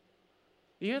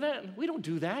 You hear that? We don't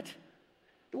do that.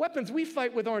 The weapons we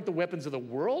fight with aren't the weapons of the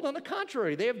world. On the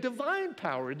contrary, they have divine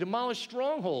power to demolish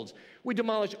strongholds. We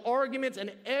demolish arguments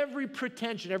and every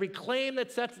pretension, every claim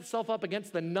that sets itself up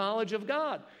against the knowledge of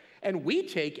God. And we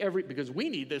take because we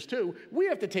need this too, we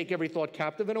have to take every thought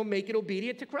captive and make it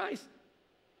obedient to Christ.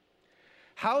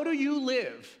 How do you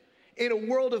live in a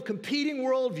world of competing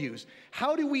worldviews?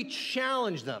 How do we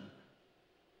challenge them?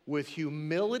 With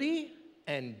humility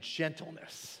and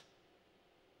gentleness.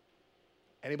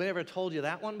 Anybody ever told you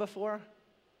that one before?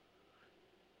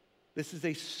 This is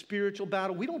a spiritual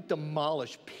battle. We don't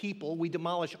demolish people. We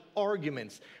demolish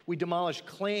arguments. We demolish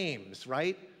claims,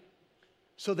 right?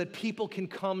 So that people can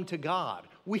come to God.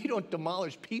 We don't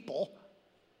demolish people.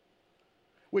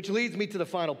 Which leads me to the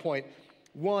final point.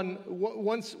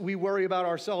 Once we worry about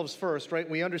ourselves first, right?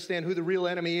 We understand who the real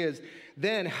enemy is.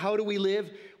 Then how do we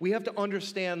live? We have to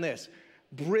understand this.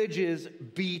 Bridges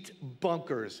beat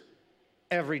bunkers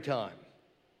every time.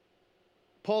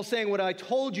 Paul's saying, what I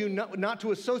told you not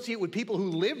to associate with people who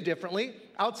live differently,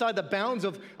 outside the bounds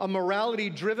of a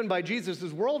morality driven by Jesus'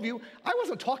 worldview. I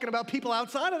wasn't talking about people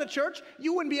outside of the church.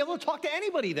 You wouldn't be able to talk to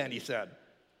anybody then, he said.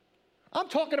 I'm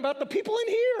talking about the people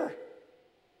in here.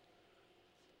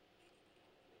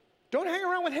 Don't hang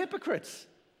around with hypocrites.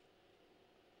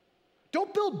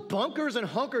 Don't build bunkers and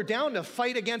hunker down to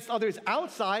fight against others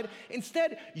outside.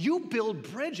 Instead, you build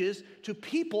bridges to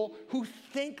people who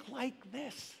think like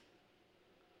this.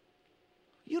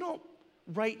 You don't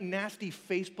write nasty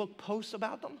Facebook posts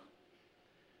about them.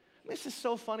 This is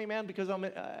so funny, man, because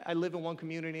I live in one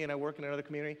community and I work in another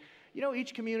community. You know,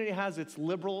 each community has its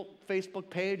liberal Facebook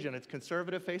page and its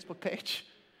conservative Facebook page,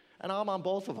 and I'm on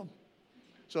both of them.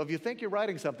 So if you think you're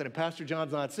writing something and Pastor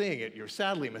John's not seeing it, you're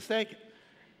sadly mistaken.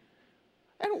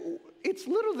 And it's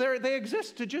literally, they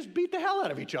exist to just beat the hell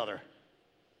out of each other,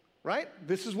 right?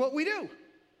 This is what we do.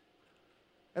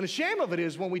 And the shame of it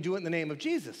is when we do it in the name of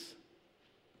Jesus.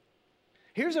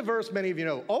 Here's a verse many of you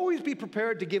know. Always be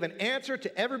prepared to give an answer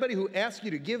to everybody who asks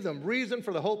you to give them reason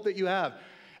for the hope that you have.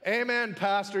 Amen,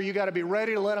 Pastor. You got to be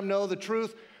ready to let them know the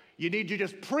truth. You need to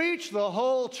just preach the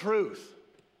whole truth.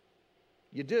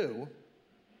 You do.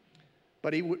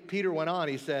 But Peter went on,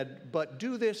 he said, but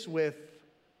do this with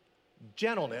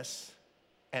gentleness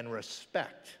and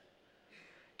respect,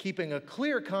 keeping a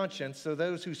clear conscience so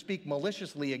those who speak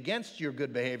maliciously against your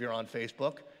good behavior on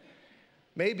Facebook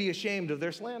may be ashamed of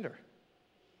their slander.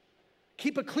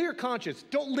 Keep a clear conscience.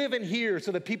 Don't live in here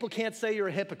so that people can't say you're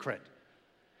a hypocrite.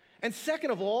 And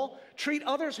second of all, treat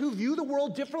others who view the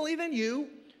world differently than you,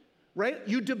 right?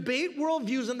 You debate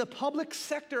worldviews in the public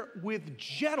sector with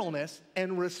gentleness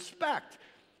and respect.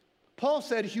 Paul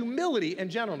said humility and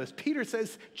gentleness. Peter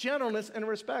says gentleness and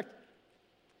respect.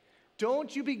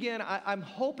 Don't you begin, I'm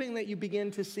hoping that you begin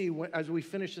to see, as we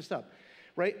finish this up,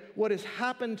 right? What has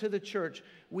happened to the church,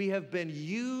 we have been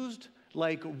used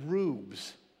like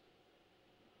rubes,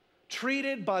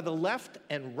 treated by the left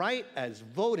and right as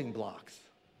voting blocks.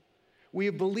 We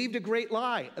have believed a great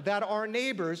lie that our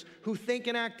neighbors who think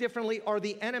and act differently are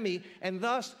the enemy, and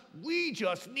thus we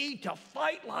just need to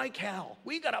fight like hell.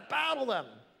 We got to battle them.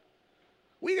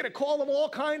 We got to call them all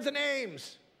kinds of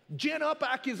names, gin up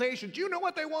accusations. Do you know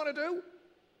what they want to do?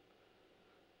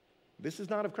 This is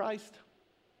not of Christ.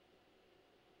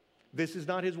 This is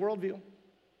not his worldview,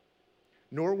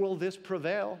 nor will this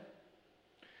prevail.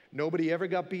 Nobody ever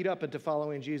got beat up into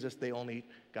following Jesus. They only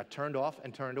got turned off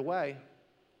and turned away.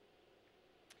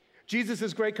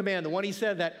 Jesus' great command, the one he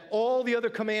said that all the other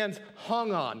commands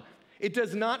hung on, it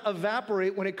does not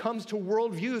evaporate when it comes to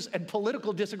worldviews and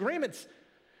political disagreements.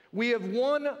 We have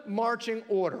one marching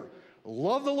order.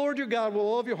 Love the Lord your God with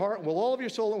all of your heart, with all of your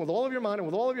soul, and with all of your mind, and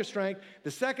with all of your strength.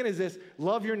 The second is this,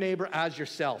 love your neighbor as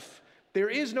yourself. There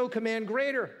is no command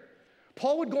greater.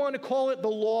 Paul would go on to call it the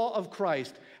law of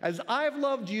Christ. As I've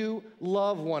loved you,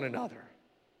 love one another.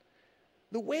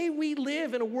 The way we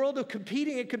live in a world of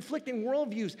competing and conflicting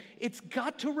worldviews, it's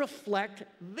got to reflect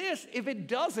this. If it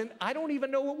doesn't, I don't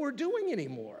even know what we're doing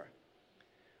anymore.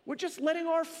 We're just letting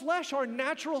our flesh, our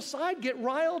natural side, get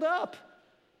riled up.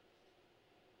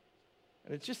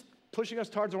 And it's just pushing us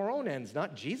towards our own ends,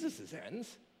 not Jesus'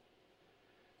 ends.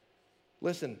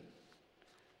 Listen,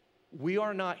 we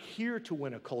are not here to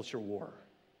win a culture war.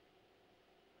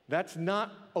 That's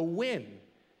not a win.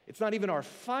 It's not even our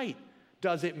fight.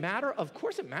 Does it matter? Of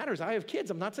course it matters. I have kids.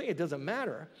 I'm not saying it doesn't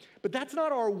matter. But that's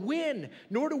not our win,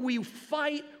 nor do we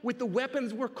fight with the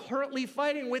weapons we're currently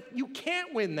fighting with. You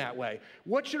can't win that way.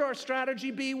 What should our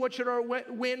strategy be? What should our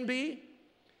win be?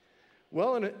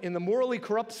 Well, in the morally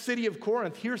corrupt city of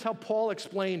Corinth, here's how Paul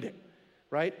explained it,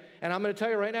 right? And I'm going to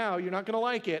tell you right now, you're not going to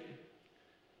like it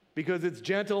because it's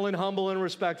gentle and humble and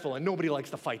respectful, and nobody likes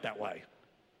to fight that way.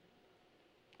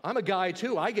 I'm a guy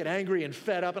too. I get angry and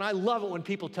fed up, and I love it when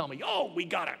people tell me, oh, we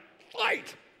got to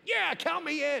fight. Yeah, count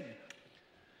me in.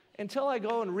 Until I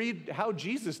go and read how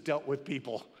Jesus dealt with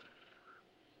people.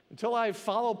 Until I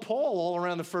follow Paul all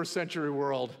around the first century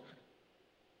world.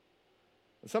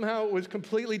 And somehow it was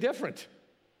completely different.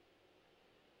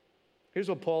 Here's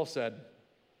what Paul said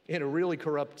in a really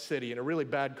corrupt city, in a really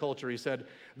bad culture. He said,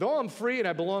 though I'm free and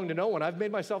I belong to no one, I've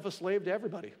made myself a slave to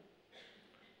everybody.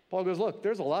 Paul goes, look,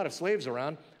 there's a lot of slaves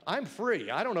around. I'm free.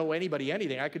 I don't owe anybody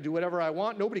anything. I could do whatever I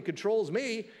want. Nobody controls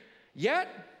me. Yet,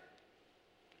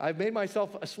 I've made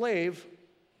myself a slave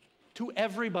to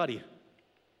everybody.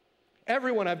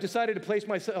 Everyone. I've decided to place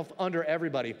myself under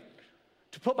everybody,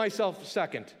 to put myself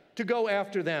second, to go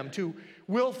after them, to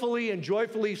willfully and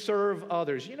joyfully serve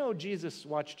others. You know, Jesus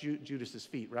watched Judas's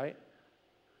feet, right?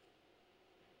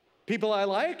 People I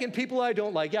like and people I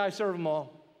don't like. Yeah, I serve them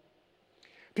all.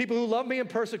 People who love me and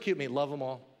persecute me, love them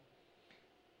all.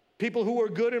 People who are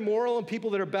good and moral and people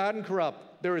that are bad and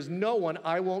corrupt. There is no one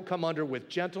I won't come under with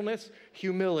gentleness,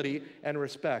 humility, and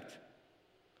respect.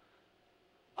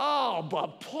 Oh,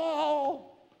 but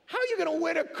Paul, how are you going to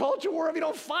win a culture war if you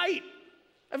don't fight?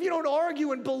 If you don't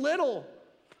argue and belittle?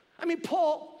 I mean,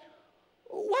 Paul,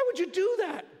 why would you do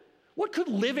that? What could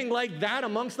living like that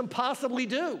amongst them possibly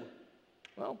do?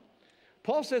 Well,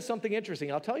 Paul says something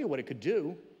interesting. I'll tell you what it could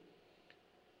do.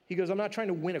 He goes, I'm not trying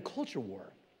to win a culture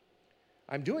war.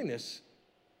 I'm doing this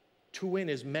to win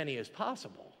as many as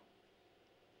possible.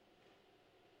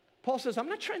 Paul says, I'm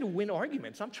not trying to win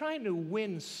arguments. I'm trying to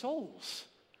win souls.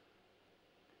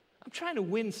 I'm trying to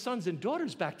win sons and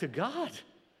daughters back to God.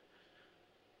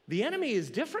 The enemy is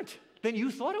different than you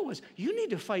thought it was. You need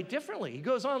to fight differently. He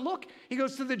goes on, look, he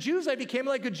goes, to the Jews, I became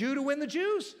like a Jew to win the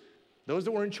Jews. Those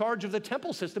that were in charge of the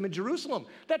temple system in Jerusalem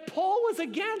that Paul was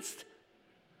against.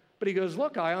 But he goes,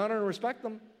 look, I honor and respect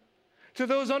them. To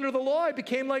those under the law, I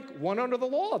became like one under the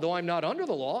law, though I'm not under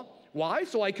the law. Why?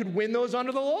 So I could win those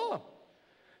under the law.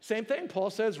 Same thing,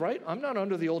 Paul says, right? I'm not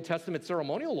under the Old Testament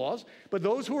ceremonial laws, but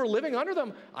those who are living under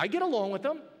them, I get along with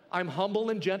them. I'm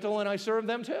humble and gentle, and I serve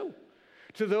them too.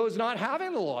 To those not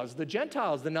having the laws, the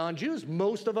Gentiles, the non-Jews,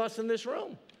 most of us in this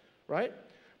room, right?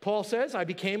 Paul says, I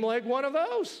became like one of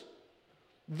those.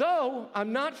 Though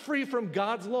I'm not free from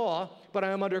God's law, but I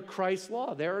am under Christ's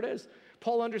law. There it is.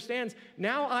 Paul understands,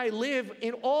 now I live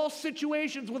in all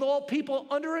situations with all people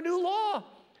under a new law.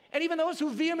 And even those who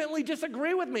vehemently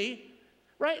disagree with me,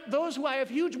 right? Those who I have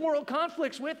huge moral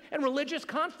conflicts with and religious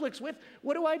conflicts with,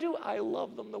 what do? I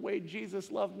love them the way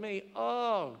Jesus loved me.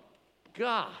 Oh,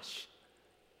 gosh.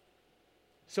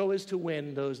 So as to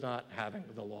win those not having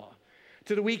the law.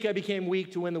 To the weak I became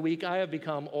weak to win the weak. I have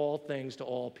become all things to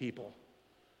all people.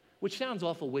 Which sounds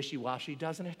awful wishy-washy,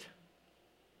 doesn't it?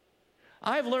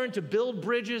 I've learned to build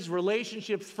bridges,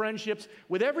 relationships, friendships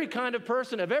with every kind of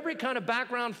person, of every kind of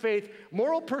background, faith,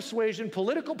 moral persuasion,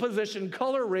 political position,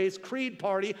 color, race, creed,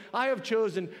 party. I have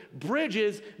chosen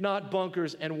bridges, not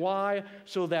bunkers. And why?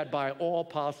 So that by all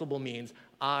possible means,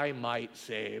 I might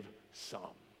save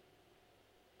some.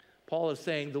 Paul is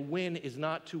saying the win is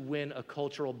not to win a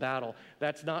cultural battle.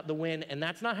 That's not the win, and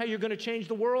that's not how you're going to change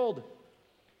the world.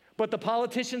 But the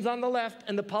politicians on the left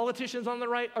and the politicians on the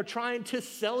right are trying to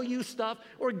sell you stuff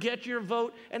or get your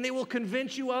vote, and they will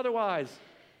convince you otherwise.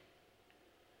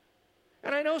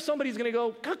 And I know somebody's going to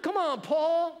go, come on,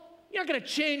 Paul. You're not going to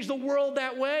change the world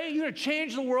that way. You're going to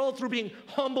change the world through being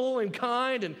humble and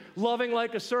kind and loving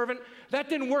like a servant. That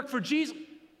didn't work for Jesus.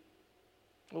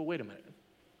 Well, wait a minute.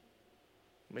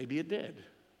 Maybe it did.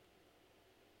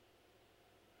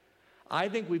 I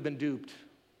think we've been duped.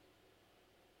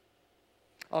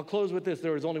 I'll close with this.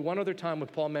 There is only one other time when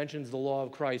Paul mentions the law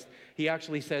of Christ. He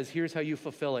actually says, here's how you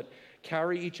fulfill it.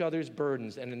 Carry each other's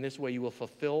burdens, and in this way you will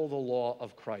fulfill the law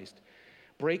of Christ.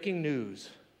 Breaking news.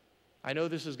 I know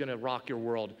this is going to rock your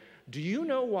world. Do you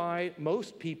know why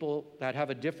most people that have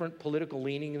a different political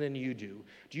leaning than you do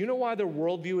you know why their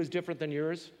worldview is different than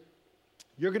yours?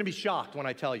 You're going to be shocked when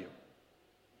I tell you.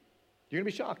 You're going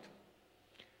to be shocked.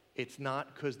 It's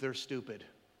not because they're stupid.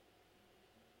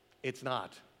 It's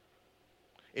not.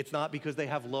 It's not because they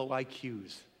have low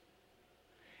IQs.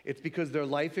 It's because their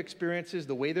life experiences,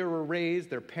 the way they were raised,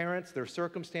 their parents, their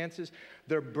circumstances,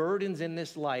 their burdens in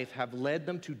this life have led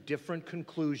them to different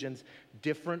conclusions,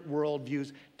 different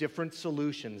worldviews, different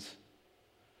solutions.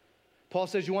 Paul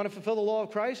says, you want to fulfill the law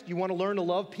of Christ? You want to learn to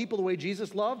love people the way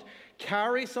Jesus loved?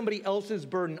 Carry somebody else's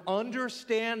burden.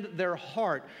 Understand their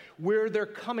heart, where they're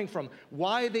coming from,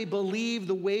 why they believe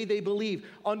the way they believe.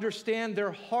 Understand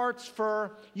their hearts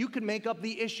for, you can make up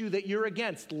the issue that you're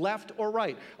against, left or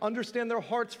right. Understand their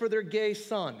hearts for their gay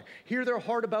son. Hear their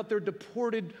heart about their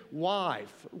deported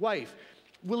wife.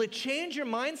 Will it change your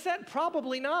mindset?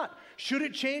 Probably not. Should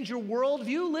it change your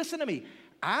worldview? Listen to me.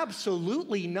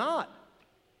 Absolutely not.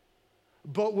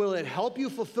 But will it help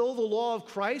you fulfill the law of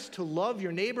Christ to love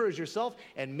your neighbor as yourself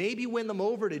and maybe win them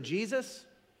over to Jesus?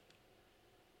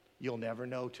 You'll never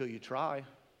know till you try.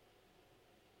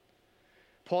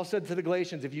 Paul said to the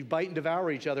Galatians, if you bite and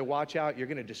devour each other, watch out, you're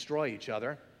going to destroy each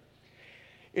other.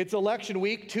 It's election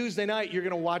week. Tuesday night, you're going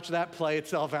to watch that play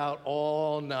itself out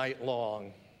all night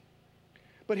long.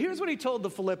 But here's what he told the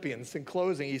Philippians in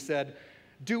closing. He said,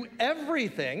 do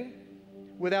everything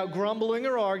without grumbling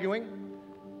or arguing.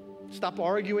 Stop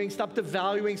arguing, stop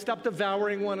devaluing, stop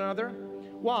devouring one another.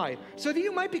 Why? So that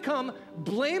you might become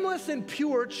blameless and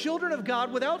pure children of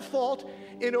God without fault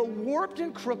in a warped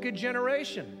and crooked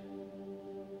generation.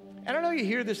 And I know you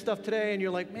hear this stuff today and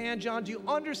you're like, man, John, do you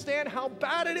understand how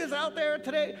bad it is out there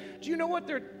today? Do you know what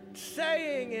they're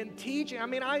saying and teaching? I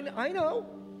mean, I know.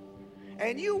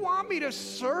 And you want me to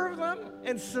serve them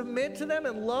and submit to them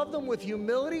and love them with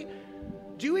humility?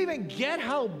 Do you even get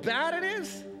how bad it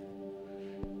is?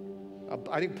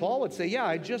 I think Paul would say, yeah,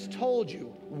 I just told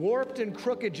you, warped and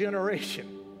crooked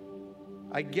generation.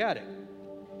 I get it.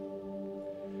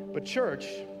 But church,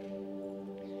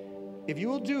 if you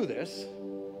will do this,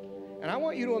 and I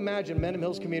want you to imagine Mendham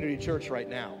Hills Community Church right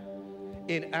now,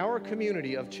 in our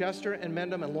community of Chester and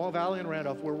Mendham and Long Valley and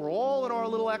Randolph, where we're all in our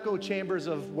little echo chambers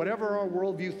of whatever our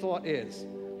worldview thought is.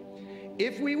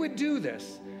 If we would do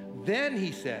this, then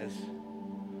he says,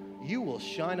 you will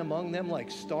shine among them like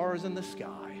stars in the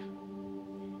sky.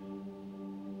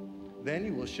 Then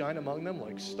you will shine among them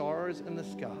like stars in the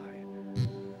sky.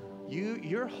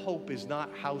 Your hope is not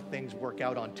how things work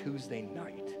out on Tuesday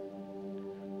night.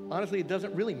 Honestly, it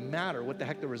doesn't really matter what the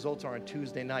heck the results are on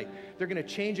Tuesday night. They're going to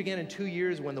change again in 2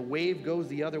 years when the wave goes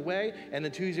the other way, and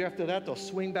then 2 years after that, they'll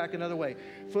swing back another way.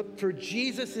 For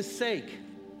Jesus' sake,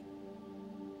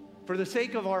 for the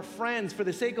sake of our friends, for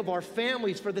the sake of our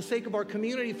families, for the sake of our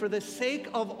community, for the sake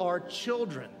of our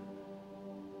children,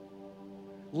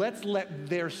 let's let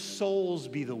their souls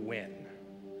be the win.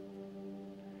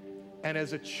 And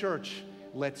as a church,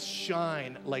 let's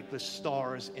shine like the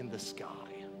stars in the sky.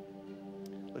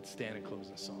 Let's stand and close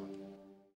this song.